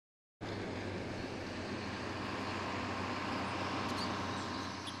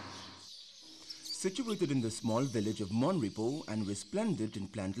Situated in the small village of Mon Repos and resplendent in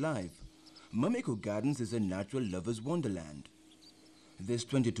plant life, Mamiku Gardens is a natural lover's wonderland. This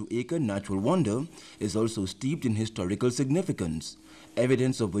 22-acre natural wonder is also steeped in historical significance,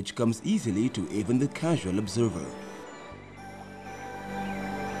 evidence of which comes easily to even the casual observer.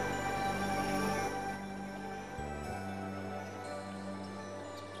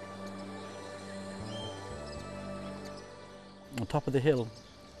 On top of the hill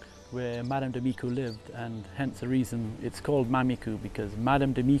where Madame de Miku lived, and hence the reason it's called Mamiku, because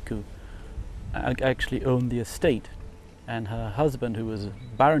Madame de Miku actually owned the estate, and her husband, who was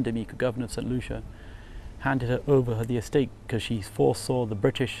Baron de Miku, governor of St. Lucia, handed her over the estate because she foresaw the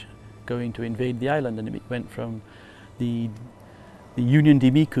British going to invade the island, and it went from the Union de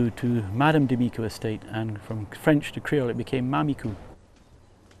Miku to Madame de Miku estate, and from French to Creole it became Mamiku.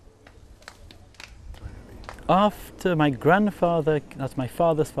 After my grandfather, that's my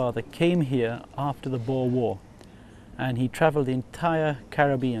father's father, came here after the Boer War, and he travelled the entire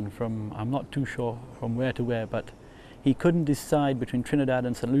Caribbean from, I'm not too sure from where to where, but he couldn't decide between Trinidad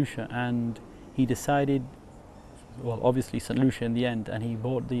and St. Lucia, and he decided, well, obviously St. Lucia in the end, and he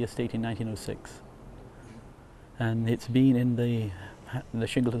bought the estate in 1906. And it's been in the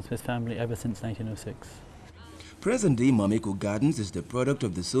Shingleton Smith family ever since 1906. Present-day Mamiku Gardens is the product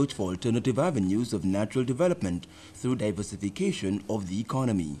of the search for alternative avenues of natural development through diversification of the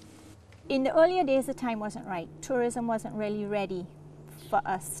economy. In the earlier days, the time wasn't right. Tourism wasn't really ready for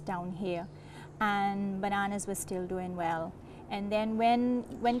us down here, and bananas were still doing well. And then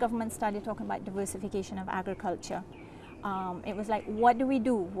when government started talking about diversification of agriculture, it was like, what do we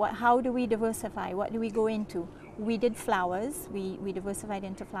do? How do we diversify? What do we go into? We did flowers, we diversified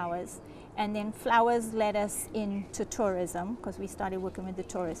into flowers, and then flowers led us into tourism because we started working with the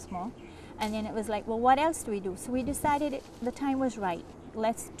tourists more. And then it was like, well, what else do we do? So we decided the time was right.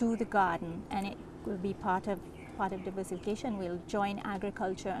 Let's do the garden, and it will be part of diversification. We'll join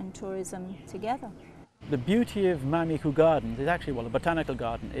agriculture and tourism together. The beauty of Mamiku Gardens is actually, well, a botanical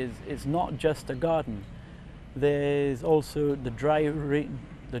garden is not just a garden. There's also the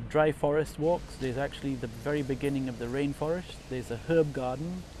dry forest walks. There's actually the very beginning of the rainforest. There's a herb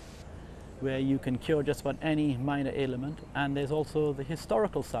garden where you can cure just about any minor ailment, and there's also the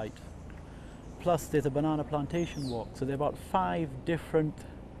historical site. Plus there's a banana plantation walk. So there are about 5 different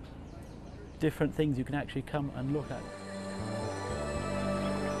things you can actually come and look at.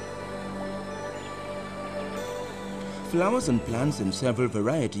 Flowers and plants in several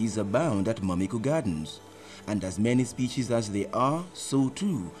varieties abound at Mamiku Gardens. And as many species as they are, so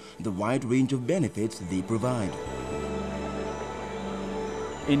too the wide range of benefits they provide.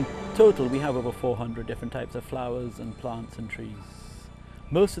 In total, we have over 400 different types of flowers and plants and trees.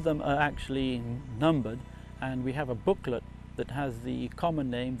 Most of them are actually numbered, and we have a booklet that has the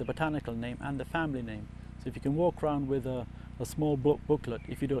common name, the botanical name, and the family name. So if you can walk around with a small booklet,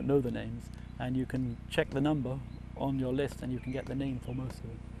 if you don't know the names, and you can check the number on your list, and you can get the name for most of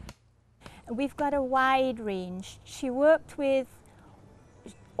it. We've got a wide range. She worked with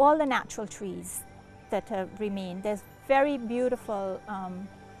all the natural trees that remain. There's very beautiful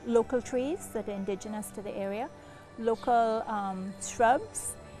local trees that are indigenous to the area, local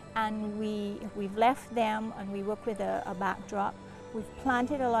shrubs, and we've left them and we work with a backdrop. We've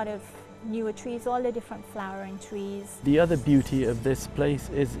planted a lot of newer trees, all the different flowering trees. The other beauty of this place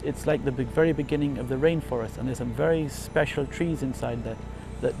is it's like the very beginning of the rainforest, and there's some very special trees inside that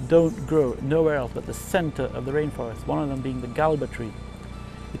don't grow nowhere else but the center of the rainforest, one of them being the galba tree.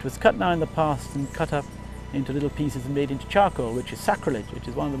 It was cut down in the past and cut up into little pieces and made into charcoal, which is sacrilege, which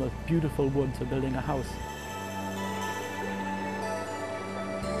is one of the most beautiful woods for building a house.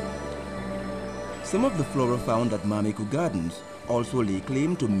 Some of the flora found at Mamiku Gardens also lay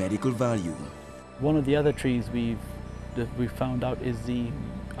claim to medical value. One of the other trees we've found out is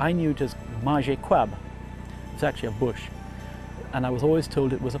I knew it as Maje Quab. It's actually a bush. And I was always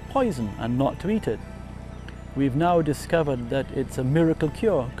told it was a poison and not to eat it. We've now discovered that it's a miracle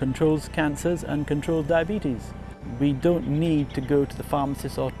cure, controls cancers and controls diabetes. We don't need to go to the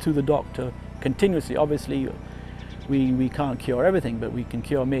pharmacist or to the doctor continuously. Obviously, we can't cure everything, but we can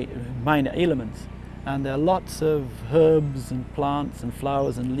cure minor ailments. And there are lots of herbs and plants and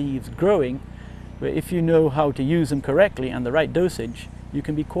flowers and leaves growing, where if you know how to use them correctly and the right dosage, you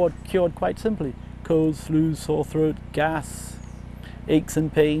can be cured quite simply. Colds, flus, sore throat, gas, aches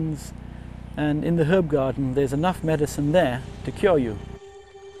and pains, and in the herb garden there's enough medicine there to cure you.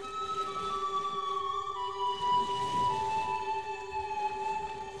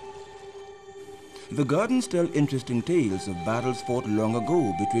 The gardens tell interesting tales of battles fought long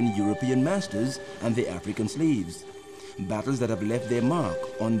ago between European masters and the African slaves, battles that have left their mark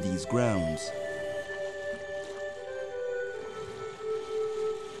on these grounds.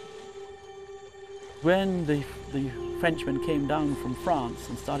 When the Frenchmen came down from France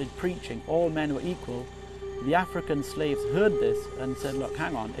and started preaching all men were equal, the African slaves heard this and said, look,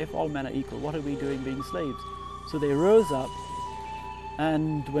 hang on, if all men are equal, what are we doing being slaves? So they rose up,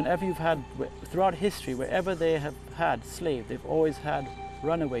 and whenever you've had, throughout history, wherever they have had slaves, they've always had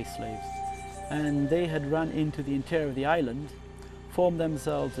runaway slaves. And they had run into the interior of the island, formed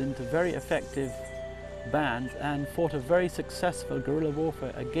themselves into very effective bands and fought a very successful guerrilla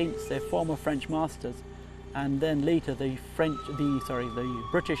warfare against their former French masters, and then later the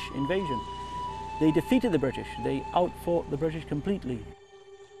British invasion. They defeated the British. They outfought the British completely.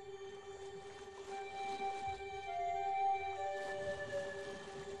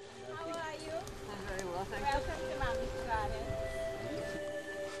 How are you? I'm very well, thank you. Welcome to Mamiku Gardens.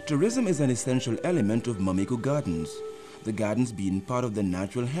 Tourism is an essential element of Mamiku Gardens, the gardens being part of the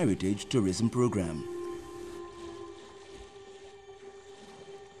Natural Heritage Tourism Program.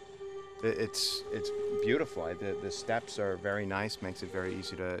 It's beautiful. The steps are very nice, makes it very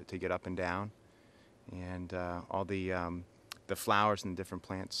easy to get up and down. And all the flowers and different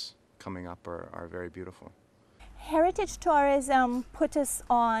plants coming up are very beautiful. Heritage Tourism put us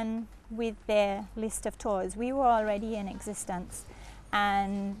on with their list of tours. We were already in existence,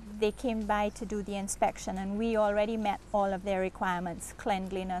 and they came by to do the inspection, and we already met all of their requirements: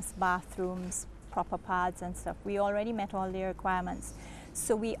 cleanliness, bathrooms, proper paths and stuff. We already met all their requirements.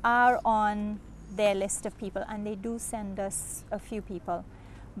 So we are on their list of people, and they do send us a few people,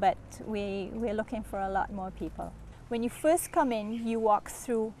 but we're looking for a lot more people. When you first come in, you walk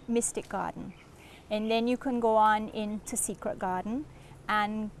through Mystic Garden, and then you can go on into Secret Garden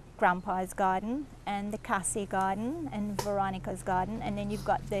and Grandpa's Garden and the Cassie Garden and Veronica's Garden, and then you've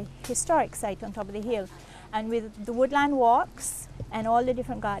got the historic site on top of the hill. And with the woodland walks and all the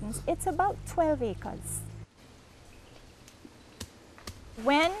different gardens, it's about 12 acres.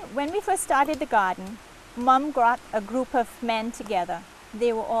 When we first started the garden, Mum got a group of men together.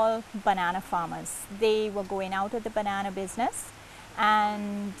 They were all banana farmers. They were going out of the banana business,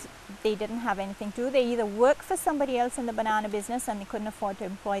 and they didn't have anything to do. They either worked for somebody else in the banana business and they couldn't afford to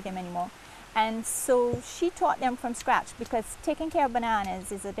employ them anymore. And so she taught them from scratch, because taking care of bananas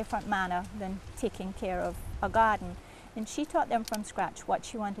is a different manner than taking care of a garden. And she taught them from scratch what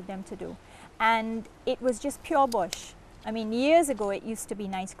she wanted them to do. And it was just pure bush. I mean, years ago it used to be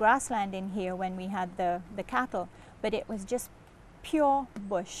nice grassland in here when we had the cattle, but it was just pure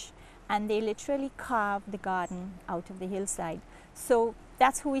bush, and they literally carved the garden out of the hillside. So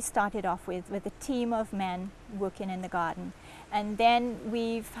that's who we started off with a team of men working in the garden. And then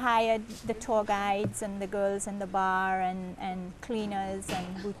we've hired the tour guides and the girls in the bar and cleaners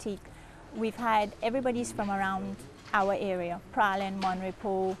and boutique. We've hired everybody's from around our area: Pralin, Mon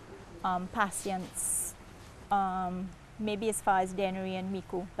Repos, Patience, maybe as far as Dennery and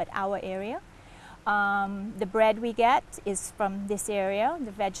Miku, but our area. The bread we get is from this area, the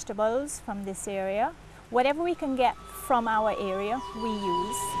vegetables from this area. Whatever we can get from our area, we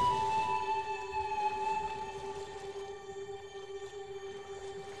use.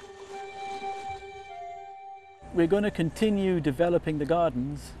 We're going to continue developing the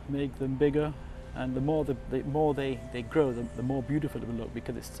gardens, make them bigger, and the more they grow, the more beautiful it will look,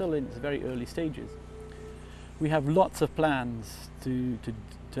 because it's still in its very early stages. We have lots of plans to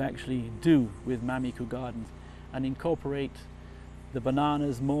actually do with Mamiku Gardens and incorporate the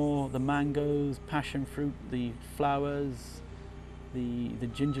bananas more, the mangoes, passion fruit, the flowers, the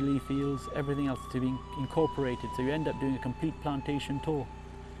ginger leaf fields, everything else to be incorporated. So you end up doing a complete plantation tour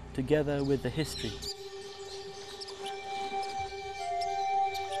together with the history.